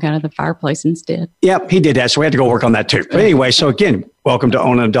sterno log out of the fireplace instead. Yep, he did that. So we had to go work on that too. But anyway, so again, welcome to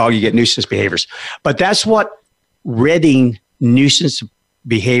owning a dog. You get nuisance behaviors. But that's what ridding nuisance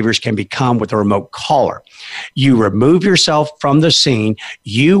behaviors can become with a remote collar. You remove yourself from the scene.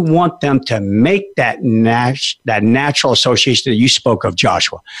 You want them to make that natural association that you spoke of,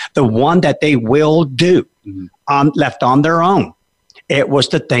 Joshua, the one that they will do left on their own. It was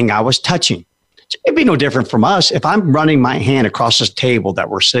the thing I was touching. It'd be no different from us if I'm running my hand across this table that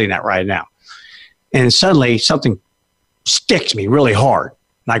we're sitting at right now. And suddenly something sticks me really hard.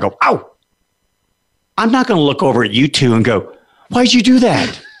 And I go, ow. I'm not going to look over at you two and go, why'd you do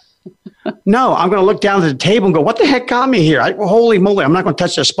that? No, I'm going to look down at the table and go, what the heck got me here? Holy moly, I'm not going to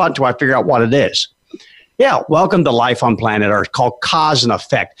touch that spot until I figure out what it is. Yeah, welcome to life on planet Earth, called cause and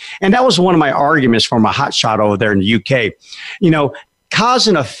effect. And that was one of my arguments for my hotshot over there in the UK. You know, cause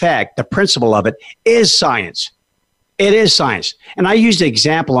and effect, the principle of it is science. It is science. And I used the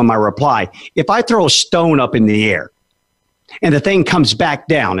example in my reply. If I throw a stone up in the air and the thing comes back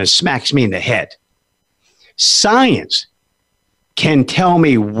down and smacks me in the head, science can tell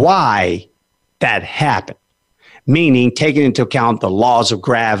me why that happened. Meaning taking into account the laws of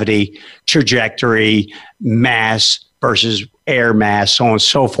gravity, trajectory, mass versus air mass, so on and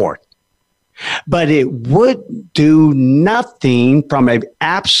so forth. But it would do nothing from an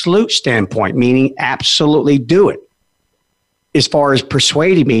absolute standpoint, meaning absolutely do it, as far as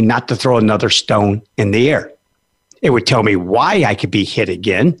persuading me not to throw another stone in the air. It would tell me why I could be hit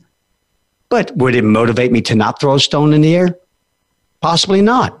again, but would it motivate me to not throw a stone in the air? Possibly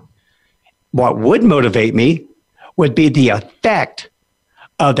not. What would motivate me would be the effect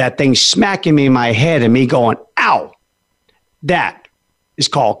of that thing smacking me in my head and me going, ow. That is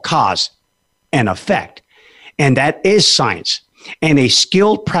called cause and effect. And that is science. And a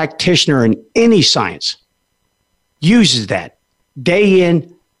skilled practitioner in any science uses that day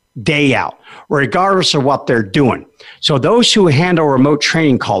in, day out, regardless of what they're doing. So those who handle remote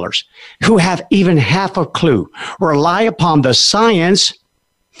training collars, who have even half a clue, rely upon the science,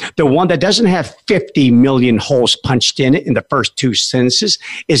 the one that doesn't have 50 million holes punched in it in the first two sentences,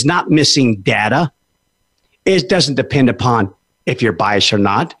 is not missing data. It doesn't depend upon if you're biased or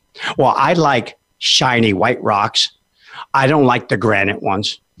not. Well, I like shiny white rocks. I don't like the granite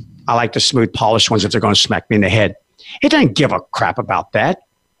ones. I like the smooth polished ones if they're going to smack me in the head. It doesn't give a crap about that.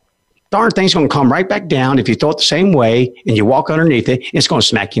 Darn thing's going to come right back down. If you throw it the same way and you walk underneath it, it's going to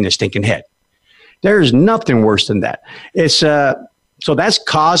smack you in the stinking head. There's nothing worse than that. It's so that's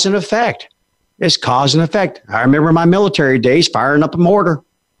cause and effect. It's cause and effect. I remember my military days firing up a mortar.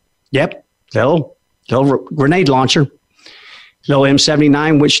 Yep, little grenade launcher. Little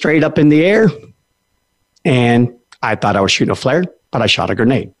M79 went straight up in the air, and I thought I was shooting a flare, but I shot a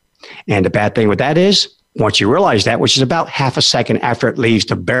grenade. And the bad thing with that is, once you realize that, which is about half a second after it leaves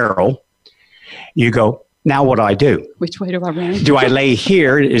the barrel, you go, now what do I do? Which way do I run? Do I lay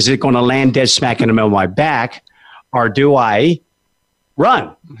here? Is it going to land dead smack in the middle of my back? Or do I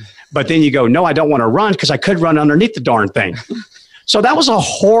run? But then you go, no, I don't want to run because I could run underneath the darn thing. So that was a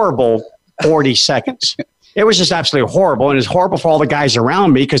horrible 40 seconds. It was just absolutely horrible. And it's horrible for all the guys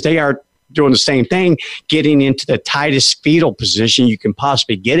around me because they are doing the same thing, getting into the tightest fetal position you can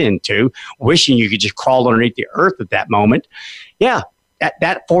possibly get into, wishing you could just crawl underneath the earth at that moment. Yeah,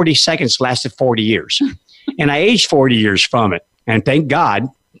 that 40 seconds lasted 40 years. And I aged 40 years from it. And thank God,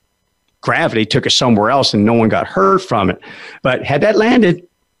 gravity took us somewhere else and no one got hurt from it. But had that landed,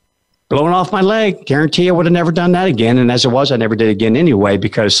 blowing off my leg, guarantee I would have never done that again. And as it was, I never did it again anyway,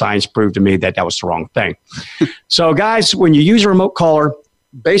 because science proved to me that that was the wrong thing. So guys, when you use a remote collar,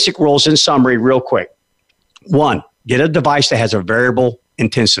 basic rules in summary real quick. 1, Get a device that has a variable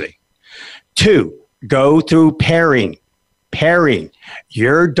intensity. 2, go through pairing. Pairing.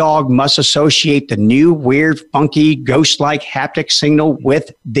 Your dog must associate the new, weird, funky, ghost-like haptic signal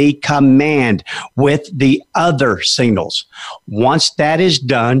with the command, with the other signals. Once that is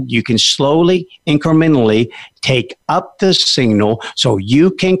done, you can slowly, incrementally take up the signal so you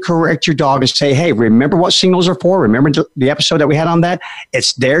can correct your dog and say, hey, remember what signals are for? Remember the episode that we had on that?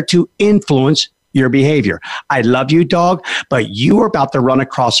 It's there to influence your behavior. I love you, dog, but you are about to run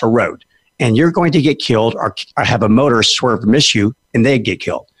across a road. And you're going to get killed or have a motorist swerve and miss you, and they get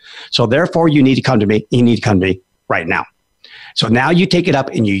killed. So therefore, you need to come to me. You need to come to me right now. So now you take it up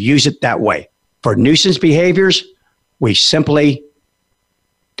and you use it that way. For nuisance behaviors, we simply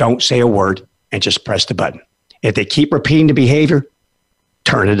don't say a word and just press the button. If they keep repeating the behavior,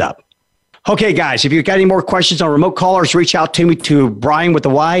 turn it up. Okay, guys, if you've got any more questions on remote callers, reach out to me to Bryan with the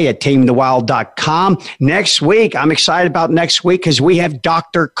Y at tamingthewild.com. Next week, I'm excited about next week because we have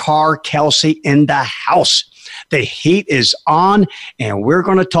Dr. Carr Kelsey in the house. The heat is on, and we're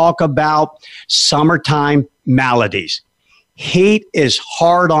going to talk about summertime maladies. Heat is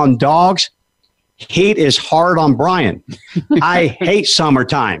hard on dogs. Heat is hard on Bryan. I hate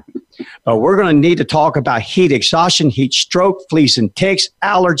summertime. But we're going to need to talk about heat exhaustion, heat stroke, fleas and ticks,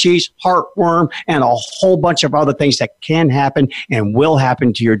 allergies, heartworm, and a whole bunch of other things that can happen and will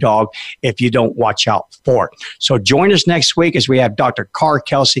happen to your dog if you don't watch out for it. So join us next week as we have Dr. Carr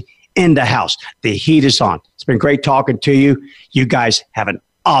Kelsey in the house. The heat is on. It's been great talking to you. You guys have an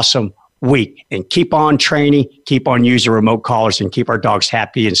awesome week. And keep on training, keep on using remote callers, and keep our dogs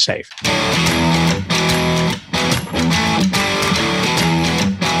happy and safe.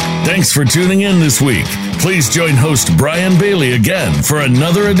 Thanks for tuning in this week. Please join host Bryan Bailey again for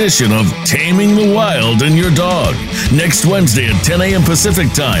another edition of Taming the Wild in Your Dog next Wednesday at 10 a.m.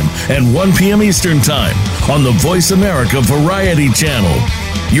 Pacific Time and 1 p.m. Eastern Time on the Voice America Variety Channel.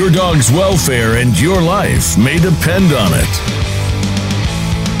 Your dog's welfare and your life may depend on it.